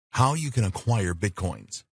How you can acquire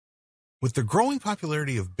Bitcoins. With the growing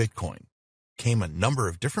popularity of Bitcoin came a number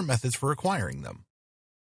of different methods for acquiring them.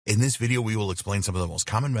 In this video, we will explain some of the most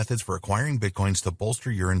common methods for acquiring Bitcoins to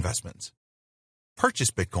bolster your investments.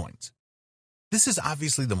 Purchase Bitcoins. This is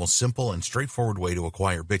obviously the most simple and straightforward way to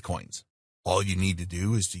acquire Bitcoins. All you need to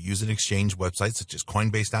do is to use an exchange website such as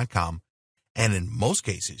Coinbase.com, and in most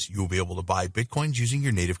cases, you will be able to buy Bitcoins using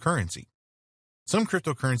your native currency. Some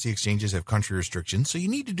cryptocurrency exchanges have country restrictions, so you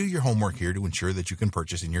need to do your homework here to ensure that you can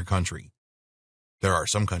purchase in your country. There are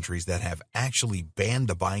some countries that have actually banned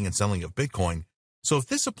the buying and selling of Bitcoin, so if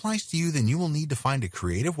this applies to you, then you will need to find a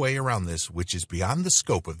creative way around this, which is beyond the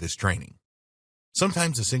scope of this training.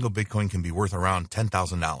 Sometimes a single Bitcoin can be worth around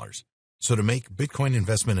 $10,000, so to make Bitcoin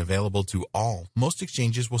investment available to all, most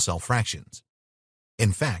exchanges will sell fractions.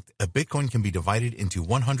 In fact, a Bitcoin can be divided into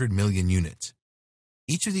 100 million units.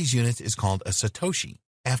 Each of these units is called a Satoshi,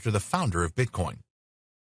 after the founder of Bitcoin.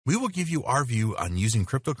 We will give you our view on using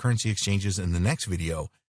cryptocurrency exchanges in the next video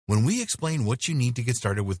when we explain what you need to get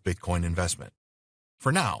started with Bitcoin investment.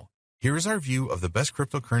 For now, here is our view of the best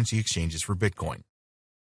cryptocurrency exchanges for Bitcoin.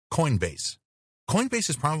 Coinbase. Coinbase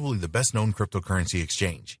is probably the best known cryptocurrency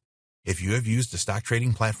exchange. If you have used a stock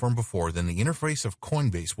trading platform before, then the interface of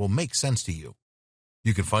Coinbase will make sense to you.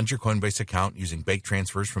 You can fund your Coinbase account using bank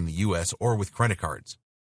transfers from the US or with credit cards.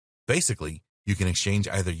 Basically, you can exchange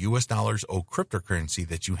either US dollars or cryptocurrency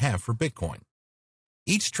that you have for Bitcoin.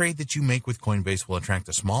 Each trade that you make with Coinbase will attract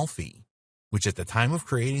a small fee, which at the time of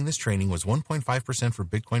creating this training was 1.5% for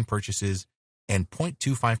Bitcoin purchases and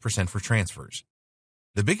 0.25% for transfers.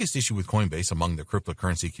 The biggest issue with Coinbase among the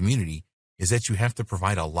cryptocurrency community is that you have to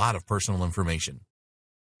provide a lot of personal information.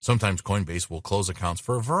 Sometimes Coinbase will close accounts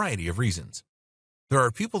for a variety of reasons. There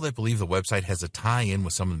are people that believe the website has a tie-in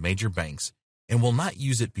with some of the major banks and will not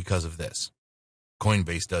use it because of this.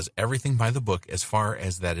 Coinbase does everything by the book as far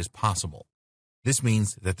as that is possible. This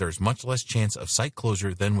means that there is much less chance of site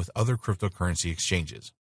closure than with other cryptocurrency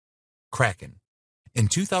exchanges. Kraken. In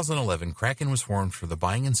 2011, Kraken was formed for the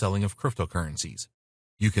buying and selling of cryptocurrencies.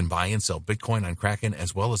 You can buy and sell Bitcoin on Kraken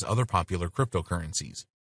as well as other popular cryptocurrencies.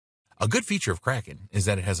 A good feature of Kraken is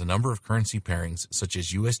that it has a number of currency pairings such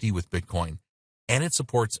as USD with Bitcoin, and it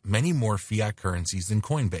supports many more fiat currencies than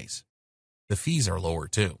Coinbase. The fees are lower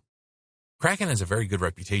too. Kraken has a very good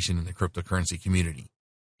reputation in the cryptocurrency community.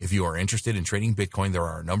 If you are interested in trading Bitcoin, there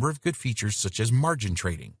are a number of good features such as margin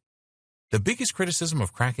trading. The biggest criticism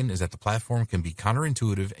of Kraken is that the platform can be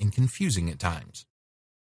counterintuitive and confusing at times.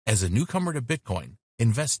 As a newcomer to Bitcoin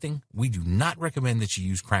investing, we do not recommend that you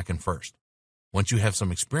use Kraken first. Once you have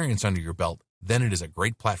some experience under your belt, then it is a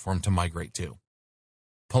great platform to migrate to.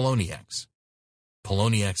 Poloniex.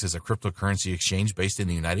 Poloniex is a cryptocurrency exchange based in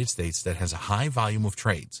the United States that has a high volume of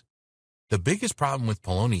trades. The biggest problem with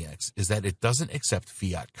Poloniex is that it doesn't accept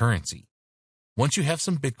fiat currency. Once you have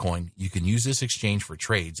some Bitcoin, you can use this exchange for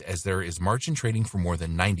trades as there is margin trading for more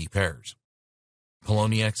than 90 pairs.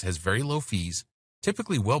 Poloniex has very low fees,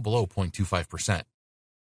 typically well below 0.25%.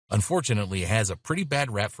 Unfortunately, it has a pretty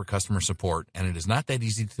bad rap for customer support, and it is not that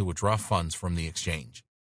easy to withdraw funds from the exchange.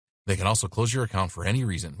 They can also close your account for any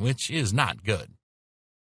reason, which is not good.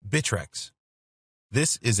 Bittrex.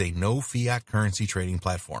 This is a no fiat currency trading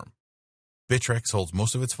platform. Bittrex holds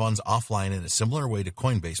most of its funds offline in a similar way to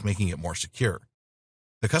Coinbase, making it more secure.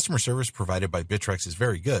 The customer service provided by Bittrex is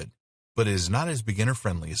very good, but it is not as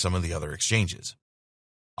beginner-friendly as some of the other exchanges.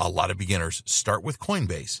 A lot of beginners start with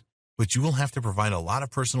Coinbase, but you will have to provide a lot of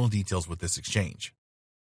personal details with this exchange.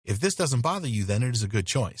 If this doesn't bother you, then it is a good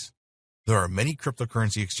choice. There are many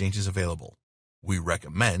cryptocurrency exchanges available. We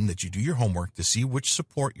recommend that you do your homework to see which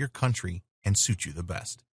support your country and suit you the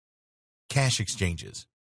best. Cash exchanges.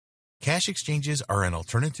 Cash exchanges are an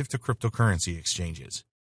alternative to cryptocurrency exchanges.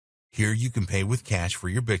 Here you can pay with cash for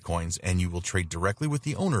your Bitcoins and you will trade directly with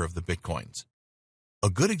the owner of the Bitcoins. A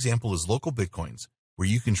good example is Local Bitcoins, where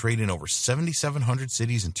you can trade in over 7,700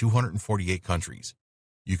 cities in 248 countries.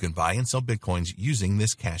 You can buy and sell Bitcoins using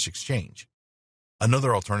this cash exchange.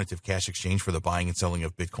 Another alternative cash exchange for the buying and selling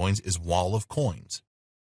of Bitcoins is Wall of Coins.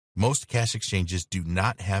 Most cash exchanges do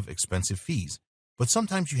not have expensive fees, but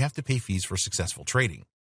sometimes you have to pay fees for successful trading.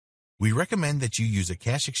 We recommend that you use a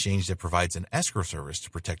cash exchange that provides an escrow service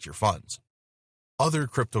to protect your funds. Other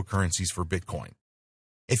cryptocurrencies for Bitcoin.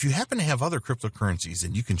 If you happen to have other cryptocurrencies,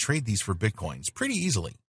 then you can trade these for Bitcoins pretty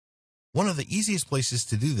easily. One of the easiest places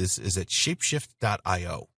to do this is at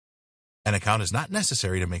shapeshift.io. An account is not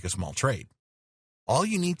necessary to make a small trade. All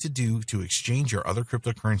you need to do to exchange your other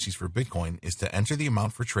cryptocurrencies for Bitcoin is to enter the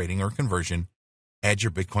amount for trading or conversion, add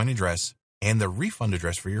your Bitcoin address, and the refund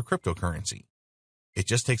address for your cryptocurrency. It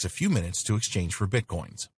just takes a few minutes to exchange for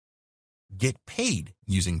Bitcoins. Get paid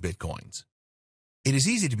using Bitcoins. It is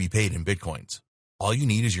easy to be paid in Bitcoins. All you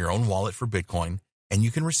need is your own wallet for Bitcoin, and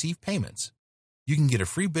you can receive payments. You can get a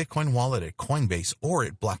free Bitcoin wallet at Coinbase or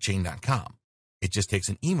at blockchain.com. It just takes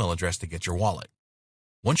an email address to get your wallet.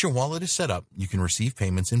 Once your wallet is set up, you can receive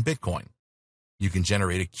payments in Bitcoin. You can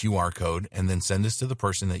generate a QR code and then send this to the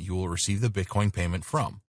person that you will receive the Bitcoin payment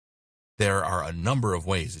from. There are a number of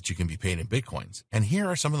ways that you can be paid in Bitcoins, and here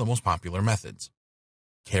are some of the most popular methods.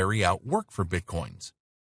 Carry out work for Bitcoins.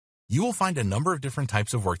 You will find a number of different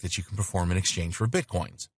types of work that you can perform in exchange for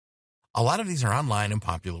Bitcoins. A lot of these are online and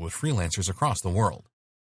popular with freelancers across the world.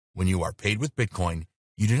 When you are paid with Bitcoin,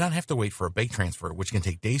 you do not have to wait for a bank transfer, which can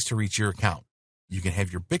take days to reach your account. You can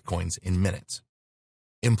have your Bitcoins in minutes.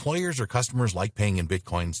 Employers or customers like paying in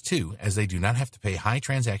Bitcoins too, as they do not have to pay high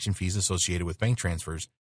transaction fees associated with bank transfers,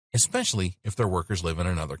 especially if their workers live in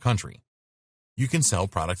another country. You can sell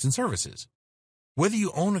products and services. Whether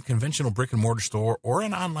you own a conventional brick-and-mortar store or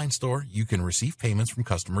an online store, you can receive payments from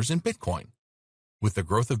customers in Bitcoin. With the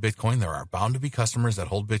growth of Bitcoin, there are bound to be customers that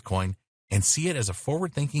hold Bitcoin and see it as a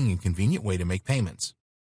forward-thinking and convenient way to make payments.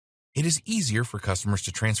 It is easier for customers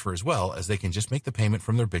to transfer as well, as they can just make the payment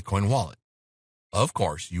from their Bitcoin wallet. Of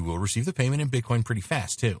course, you will receive the payment in Bitcoin pretty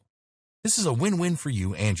fast too. This is a win-win for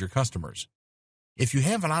you and your customers. If you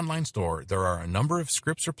have an online store, there are a number of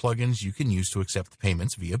scripts or plugins you can use to accept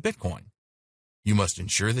payments via Bitcoin. You must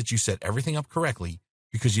ensure that you set everything up correctly,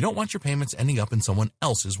 because you don't want your payments ending up in someone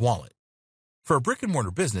else's wallet. For a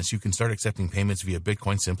brick-and-mortar business, you can start accepting payments via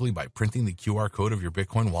Bitcoin simply by printing the QR code of your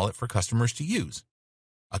Bitcoin wallet for customers to use.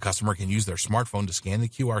 A customer can use their smartphone to scan the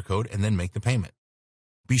QR code and then make the payment.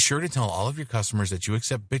 Be sure to tell all of your customers that you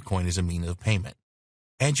accept Bitcoin as a means of payment.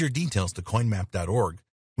 Add your details to coinmap.org,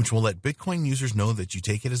 which will let Bitcoin users know that you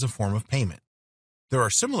take it as a form of payment. There are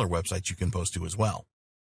similar websites you can post to as well.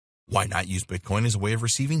 Why not use Bitcoin as a way of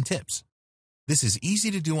receiving tips? This is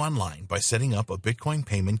easy to do online by setting up a Bitcoin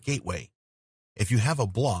payment gateway. If you have a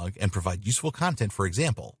blog and provide useful content, for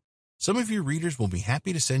example, some of your readers will be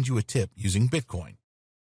happy to send you a tip using Bitcoin.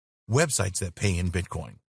 Websites that pay in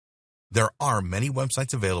Bitcoin. There are many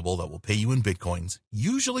websites available that will pay you in Bitcoins,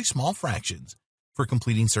 usually small fractions, for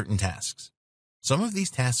completing certain tasks. Some of these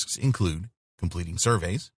tasks include completing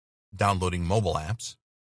surveys, downloading mobile apps,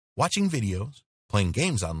 watching videos, playing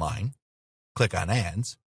games online, click on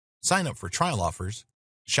ads, sign up for trial offers,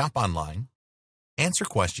 shop online, answer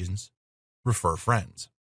questions, refer friends.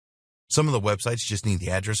 Some of the websites just need the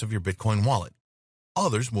address of your Bitcoin wallet.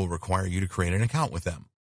 Others will require you to create an account with them.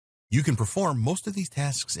 You can perform most of these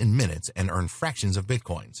tasks in minutes and earn fractions of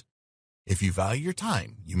Bitcoins. If you value your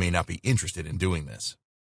time, you may not be interested in doing this.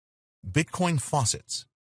 Bitcoin faucets.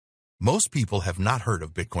 Most people have not heard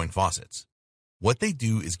of Bitcoin faucets. What they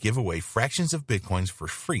do is give away fractions of Bitcoins for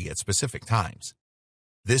free at specific times.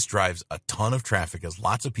 This drives a ton of traffic, as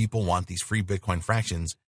lots of people want these free Bitcoin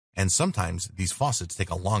fractions, and sometimes these faucets take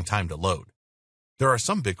a long time to load. There are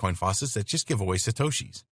some Bitcoin faucets that just give away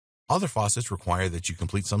Satoshis. Other faucets require that you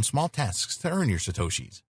complete some small tasks to earn your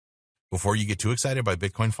Satoshis. Before you get too excited by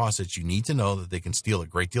Bitcoin faucets, you need to know that they can steal a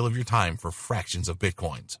great deal of your time for fractions of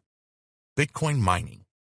Bitcoins. Bitcoin mining.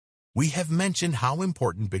 We have mentioned how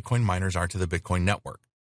important Bitcoin miners are to the Bitcoin network.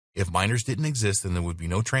 If miners didn't exist, then there would be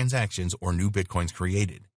no transactions or new Bitcoins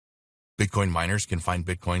created. Bitcoin miners can find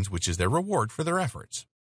Bitcoins, which is their reward for their efforts.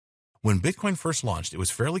 When Bitcoin first launched, it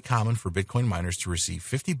was fairly common for Bitcoin miners to receive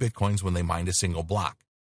 50 Bitcoins when they mined a single block.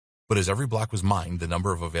 But as every block was mined, the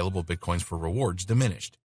number of available Bitcoins for rewards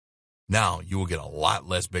diminished. Now you will get a lot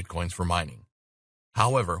less Bitcoins for mining.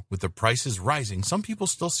 However, with the prices rising, some people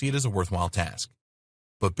still see it as a worthwhile task.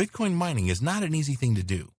 But Bitcoin mining is not an easy thing to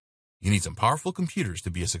do. You need some powerful computers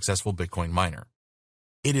to be a successful Bitcoin miner.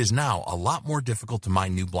 It is now a lot more difficult to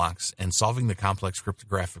mine new blocks, and solving the complex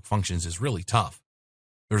cryptographic functions is really tough.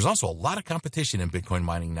 There's also a lot of competition in Bitcoin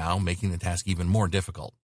mining now, making the task even more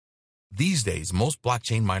difficult. These days, most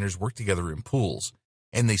blockchain miners work together in pools,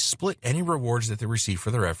 and they split any rewards that they receive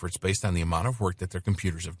for their efforts based on the amount of work that their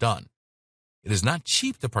computers have done. It is not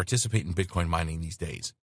cheap to participate in Bitcoin mining these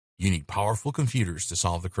days. You need powerful computers to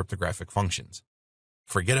solve the cryptographic functions.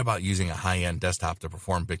 Forget about using a high-end desktop to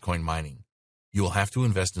perform Bitcoin mining. You will have to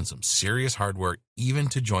invest in some serious hardware even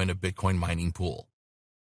to join a Bitcoin mining pool.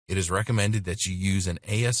 It is recommended that you use an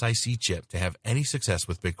ASIC chip to have any success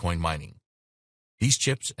with Bitcoin mining. These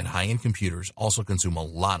chips and high-end computers also consume a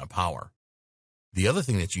lot of power. The other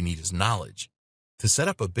thing that you need is knowledge. To set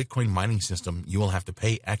up a Bitcoin mining system, you will have to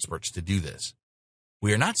pay experts to do this.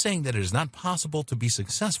 We are not saying that it is not possible to be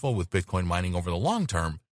successful with Bitcoin mining over the long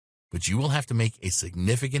term, but you will have to make a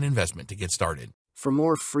significant investment to get started. For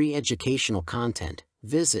more free educational content,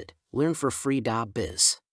 visit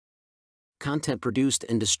learnforfree.biz. Content produced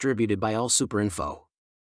and distributed by AllSuperInfo.